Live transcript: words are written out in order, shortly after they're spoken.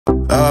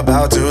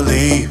About to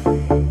leave,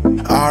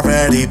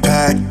 already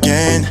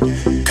packing,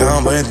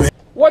 come with me.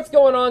 What's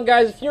going on,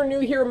 guys? If you're new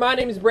here, my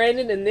name is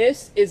Brandon and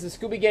this is the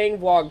Scooby Gang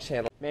vlog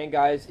channel. Man,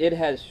 guys, it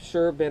has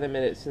sure been a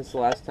minute since the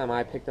last time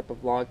I picked up a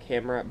vlog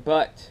camera,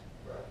 but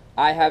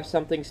I have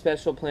something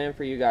special planned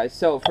for you guys.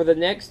 So for the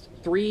next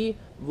 3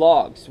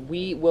 vlogs,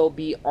 we will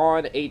be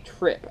on a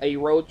trip, a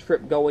road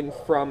trip going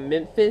from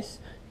Memphis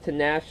to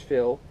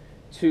Nashville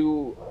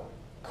to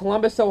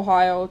Columbus,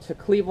 Ohio, to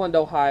Cleveland,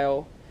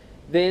 Ohio,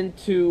 then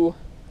to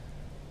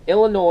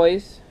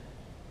Illinois,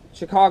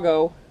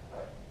 Chicago,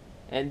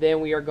 and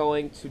then we are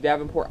going to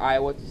Davenport,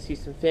 Iowa to see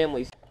some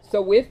families.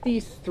 So with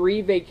these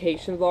 3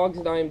 vacation vlogs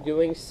that I am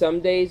doing, some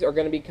days are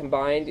going to be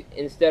combined.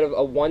 Instead of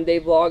a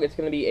 1-day vlog, it's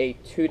going to be a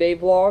 2-day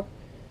vlog,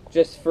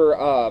 just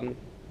for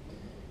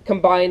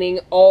combining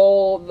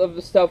all of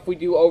the stuff we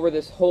do over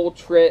this whole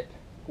trip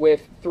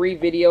with 3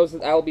 videos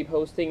that I will be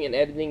posting and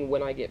editing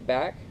when I get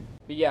back.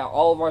 But yeah,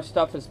 all of our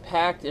stuff is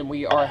packed and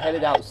we are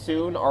headed out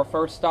soon. Our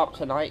first stop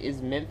tonight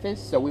is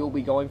Memphis, so we will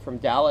be going from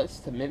Dallas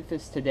to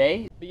Memphis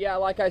today. But yeah,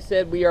 like I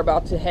said, we are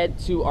about to head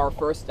to our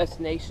first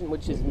destination,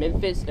 which is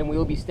Memphis, and we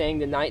will be staying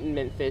the night in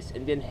Memphis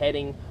and then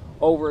heading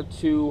over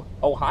to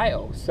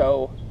Ohio.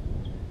 So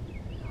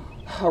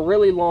a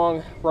really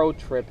long road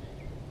trip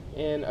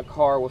in a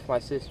car with my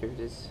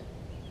sisters.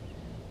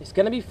 It's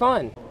gonna be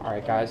fun.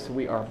 Alright guys, so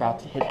we are about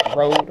to hit the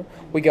road.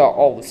 We got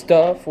all the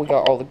stuff. We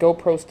got all the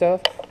GoPro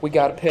stuff. We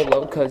got a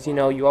pillow, because you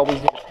know you always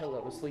need a pillow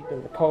to sleep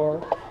in the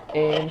car.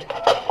 And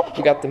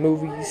we got the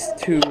movies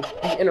to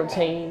be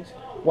entertained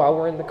while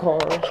we're in the car,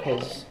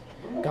 because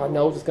God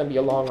knows it's gonna be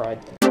a long ride.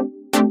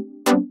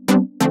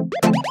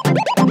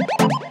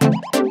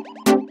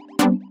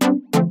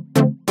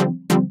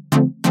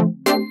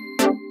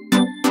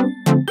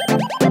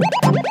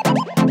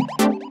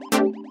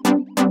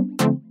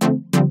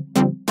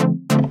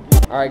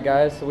 Alright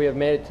guys, so we have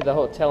made it to the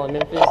hotel in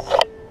Memphis.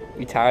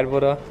 You tired,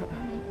 Buddha?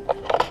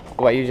 What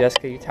about you,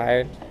 Jessica? You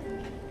tired?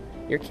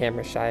 You're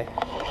camera shy.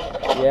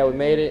 Yeah, we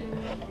made it.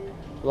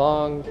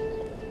 Long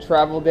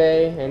travel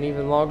day and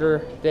even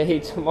longer day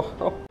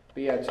tomorrow.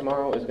 But yeah,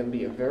 tomorrow is going to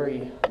be a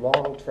very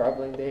long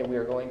traveling day. We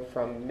are going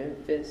from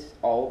Memphis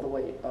all the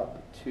way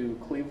up to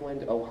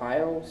Cleveland,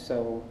 Ohio.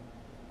 So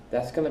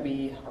that's going to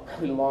be a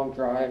really long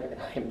drive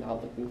and I am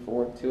not looking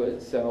forward to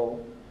it.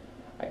 So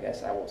I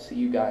guess I will see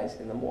you guys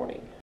in the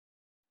morning.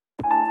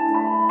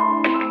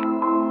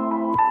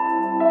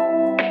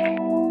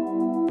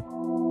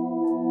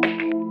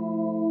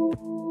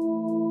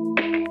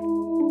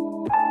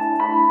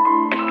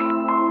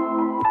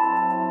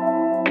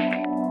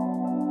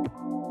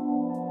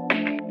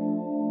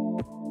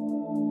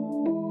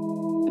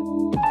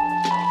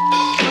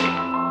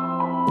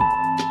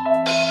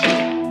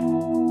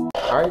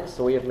 Alright,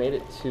 so we have made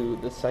it to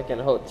the second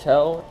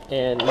hotel,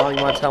 and Mom,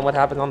 you want to tell them what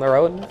happened on the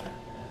road?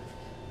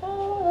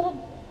 Oh, a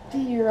little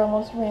deer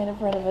almost ran in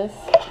front of us.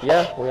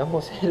 Yeah, we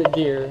almost hit a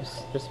deer.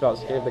 Just about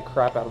scared the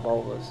crap out of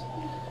all of us.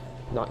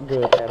 Not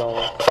good at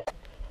all.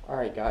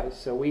 Alright guys,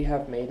 so we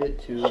have made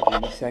it to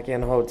the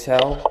second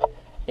hotel,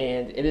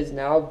 and it has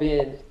now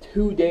been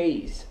 2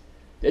 days.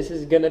 This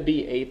is going to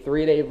be a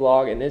 3-day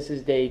vlog, and this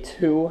is day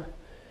 2.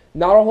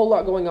 Not a whole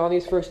lot going on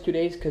these first 2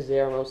 days, because they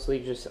are mostly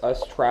just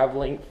us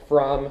traveling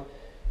from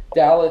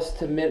Dallas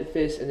to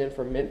Memphis, and then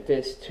from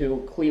Memphis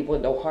to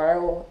Cleveland,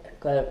 Ohio.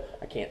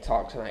 I can't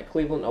talk tonight.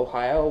 Cleveland,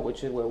 Ohio,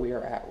 which is where we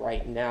are at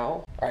right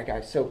now. Alright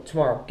guys, so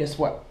tomorrow, guess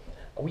what?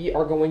 We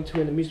are going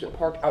to an amusement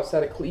park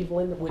outside of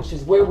Cleveland, which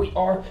is where we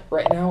are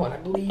right now, and I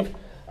believe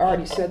I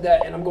already said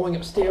that, and I'm going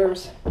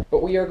upstairs.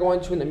 But we are going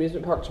to an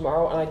amusement park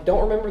tomorrow, and I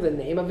don't remember the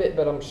name of it,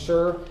 but I'm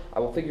sure I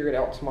will figure it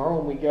out tomorrow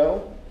when we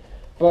go.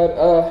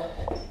 But,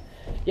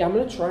 yeah, I'm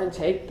gonna try and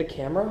take the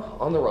camera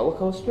on the roller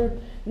coaster.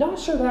 Not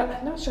sure how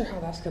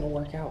that's gonna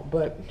work out,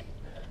 but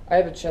I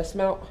have a chest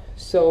mount,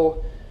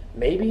 so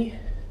maybe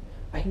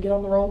I can get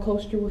on the roller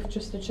coaster with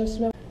just a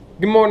chest mount.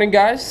 Good morning,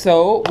 guys.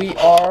 So we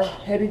are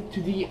headed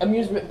to the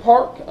amusement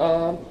park,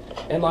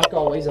 and like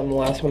always, I'm the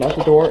last one out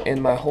the door,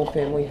 and my whole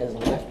family has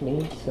left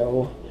me.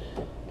 So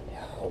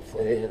yeah,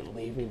 hopefully they didn't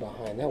leave me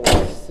behind. That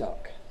would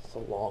suck. It's a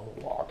long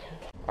walk.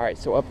 All right,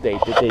 so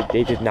update.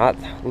 They did not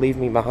leave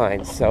me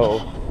behind. So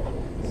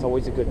it's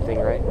always a good thing,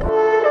 right?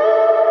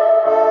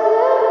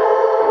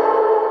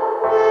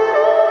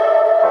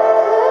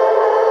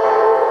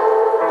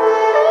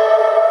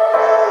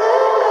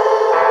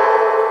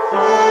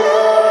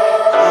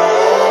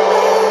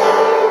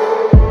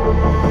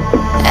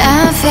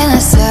 I'm feeling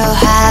so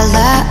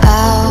hollow.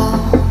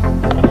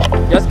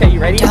 Jessica, you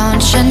ready?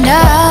 Don't you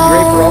know? You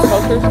ready for roller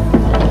coasters?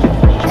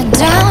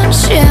 Don't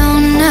you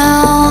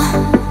know?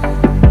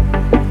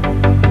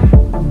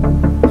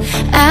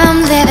 I'm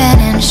living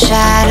in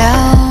shadow.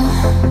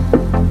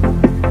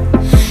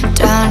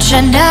 Don't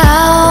you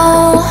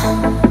know?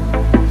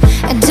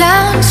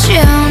 Don't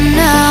you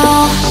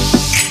know?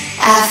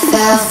 I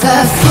fell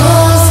for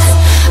fool's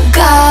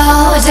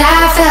gold.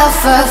 I fell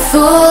for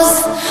fool's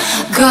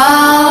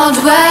gold.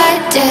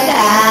 What did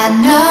I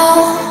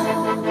know?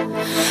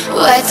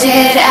 What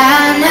did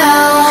I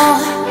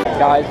know?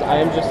 Guys, I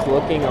am just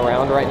looking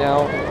around right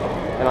now,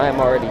 and I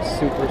am already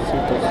super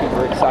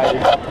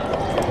excited.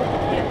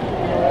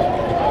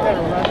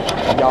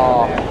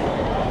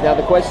 Now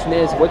the question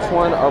is, which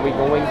one are we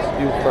going to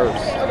do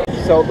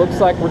first? So it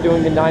looks like we're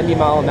doing the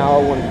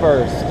 90-mile-an-hour one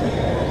first.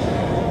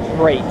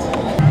 Great.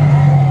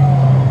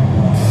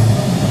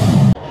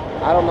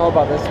 I don't know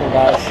about this one,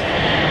 guys.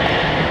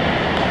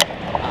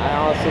 I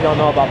honestly don't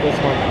know about this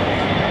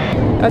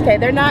one. Okay,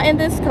 they're not in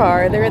this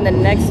car, they're in the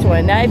next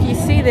one. Now if you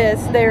see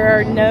this, there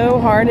are no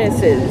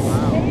harnesses.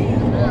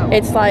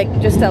 It's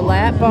like just a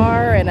lap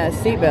bar and a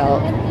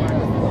seatbelt.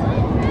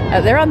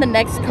 They're on the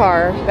next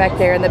car back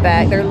there in the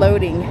back. They're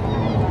loading.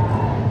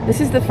 This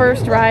is the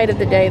first ride of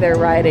the day they're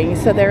riding,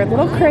 so they're a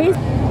little crazy.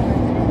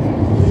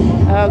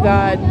 Oh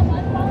God.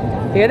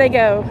 Here they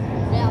go.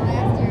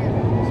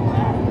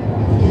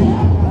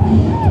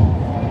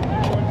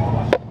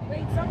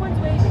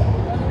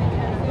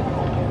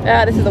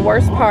 Ah, this is the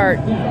worst part,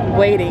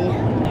 waiting.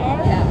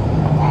 Yeah,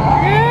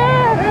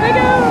 there they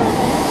go.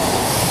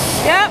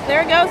 Yep,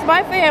 there goes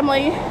my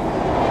family.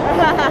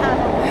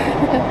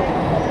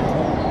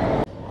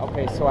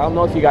 Okay, so I don't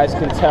know if you guys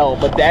can tell,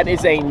 but that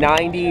is a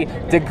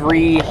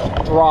 90-degree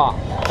drop.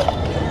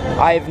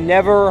 I've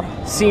never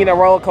seen a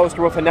roller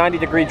coaster with a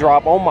 90-degree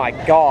drop. Oh my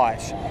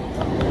gosh.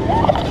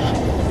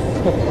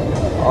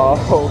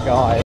 Oh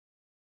God.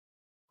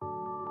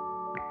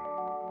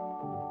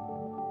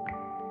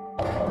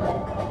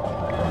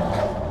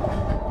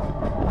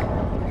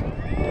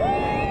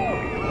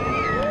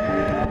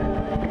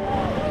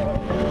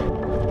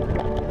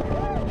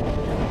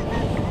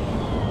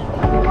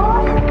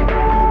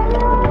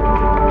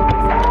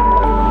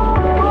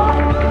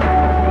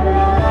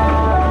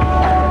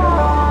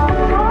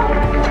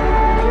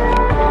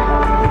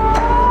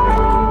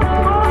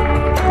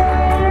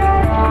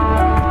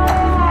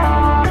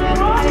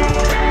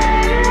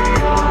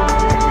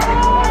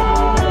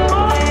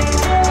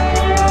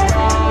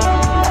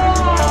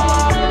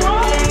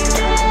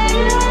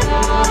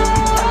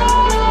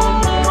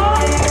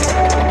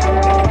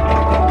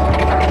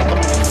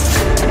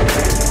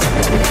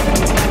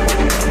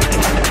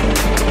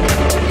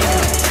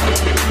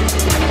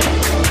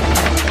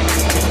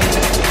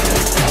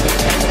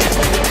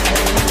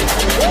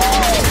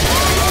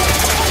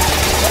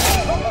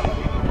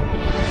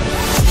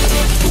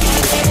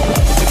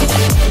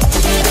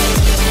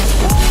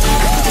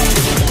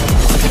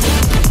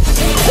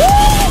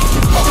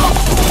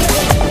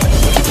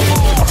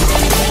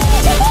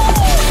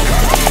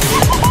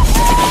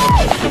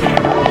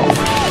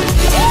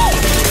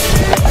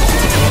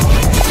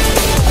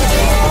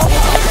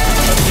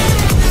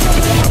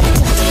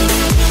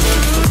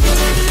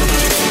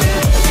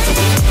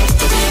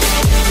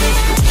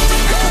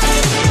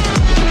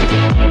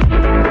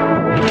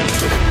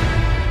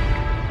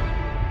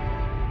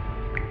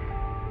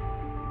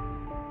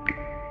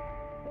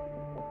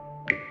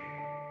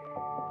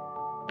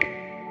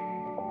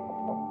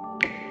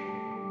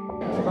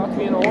 About to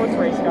be in a horse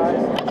race,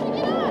 guys.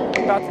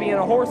 About to be in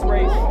a horse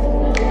race.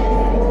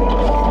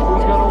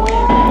 Who's gonna win?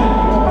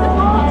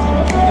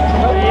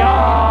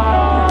 Yeah!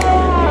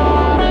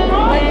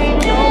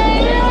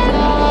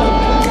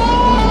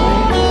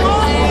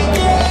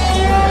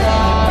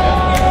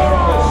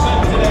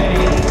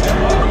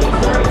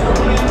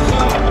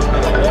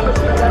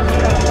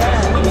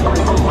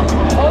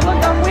 Oh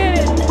look, I'm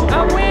winning!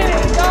 I'm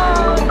winning!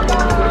 Dog!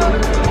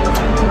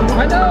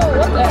 I know!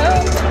 What the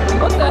hell?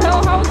 What the hell?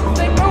 How is this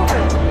thing moving?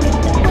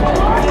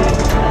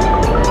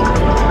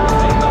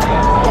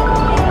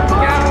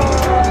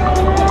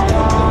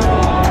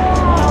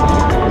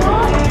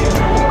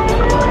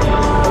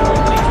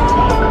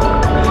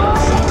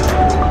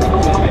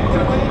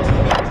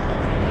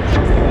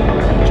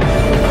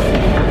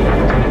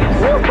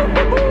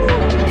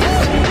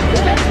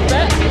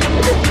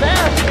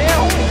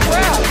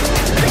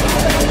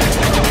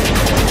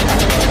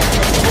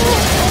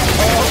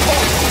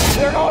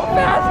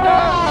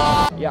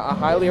 Yeah, I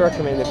highly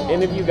recommend if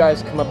any of you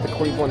guys come up to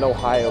Cleveland,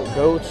 Ohio,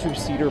 go to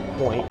Cedar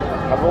Point.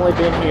 I've only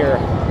been here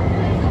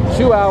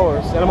 2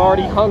 hours and I'm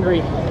already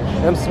hungry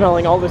and I'm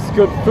smelling all this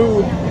good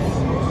food.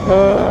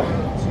 I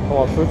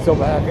want food so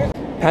bad.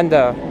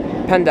 Panda,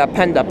 panda,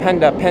 panda,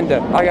 panda,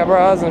 panda. I got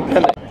bras and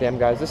panda. Damn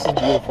guys, this is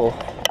beautiful.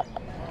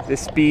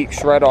 This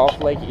beach right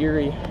off Lake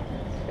Erie.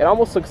 It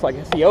almost looks like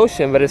it's the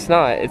ocean, but it's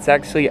not. It's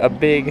actually a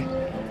big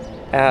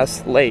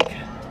ass lake.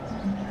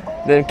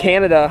 Then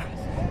Canada,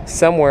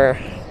 somewhere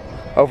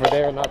over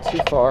there, not too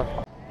far.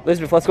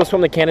 Elizabeth, let's go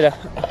swim to Canada.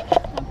 Okay.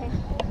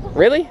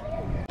 Really?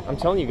 I'm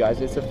telling you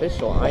guys, it's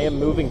official. I am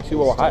moving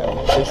to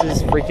Ohio. This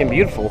is freaking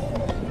beautiful.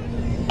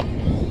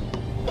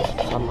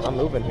 I'm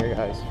moving here,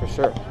 guys, for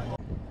sure.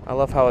 I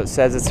love how it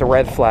says it's a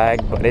red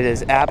flag, but it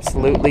is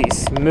absolutely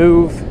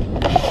smooth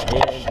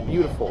and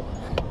beautiful.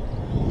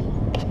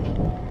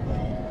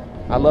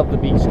 I love the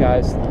beach,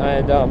 guys,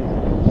 and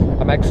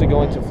I'm actually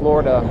going to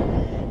Florida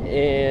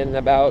in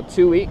about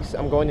 2 weeks.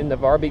 I'm going to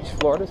Navarre Beach,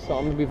 Florida, so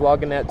I'm going to be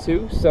vlogging that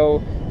too, so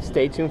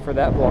stay tuned for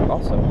that vlog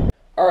also.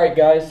 Alright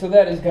guys, so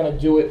that is going to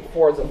do it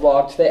for the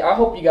vlog today. I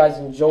hope you guys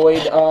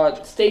enjoyed.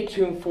 Stay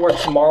tuned for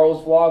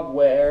tomorrow's vlog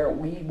where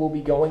we will be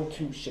going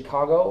to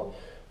Chicago.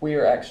 We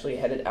are actually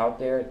headed out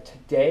there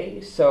today,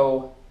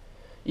 so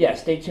yeah,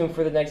 stay tuned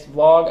for the next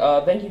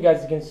vlog. Thank you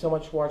guys again so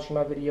much for watching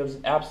my videos.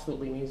 It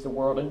absolutely means the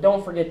world. And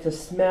don't forget to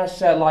smash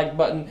that like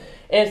button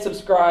and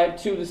subscribe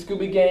to the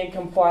Scooby Gang.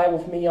 Come fly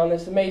with me on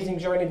this amazing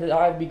journey that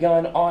I've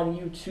begun on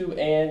YouTube.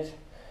 And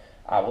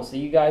I will see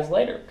you guys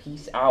later.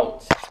 Peace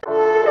out.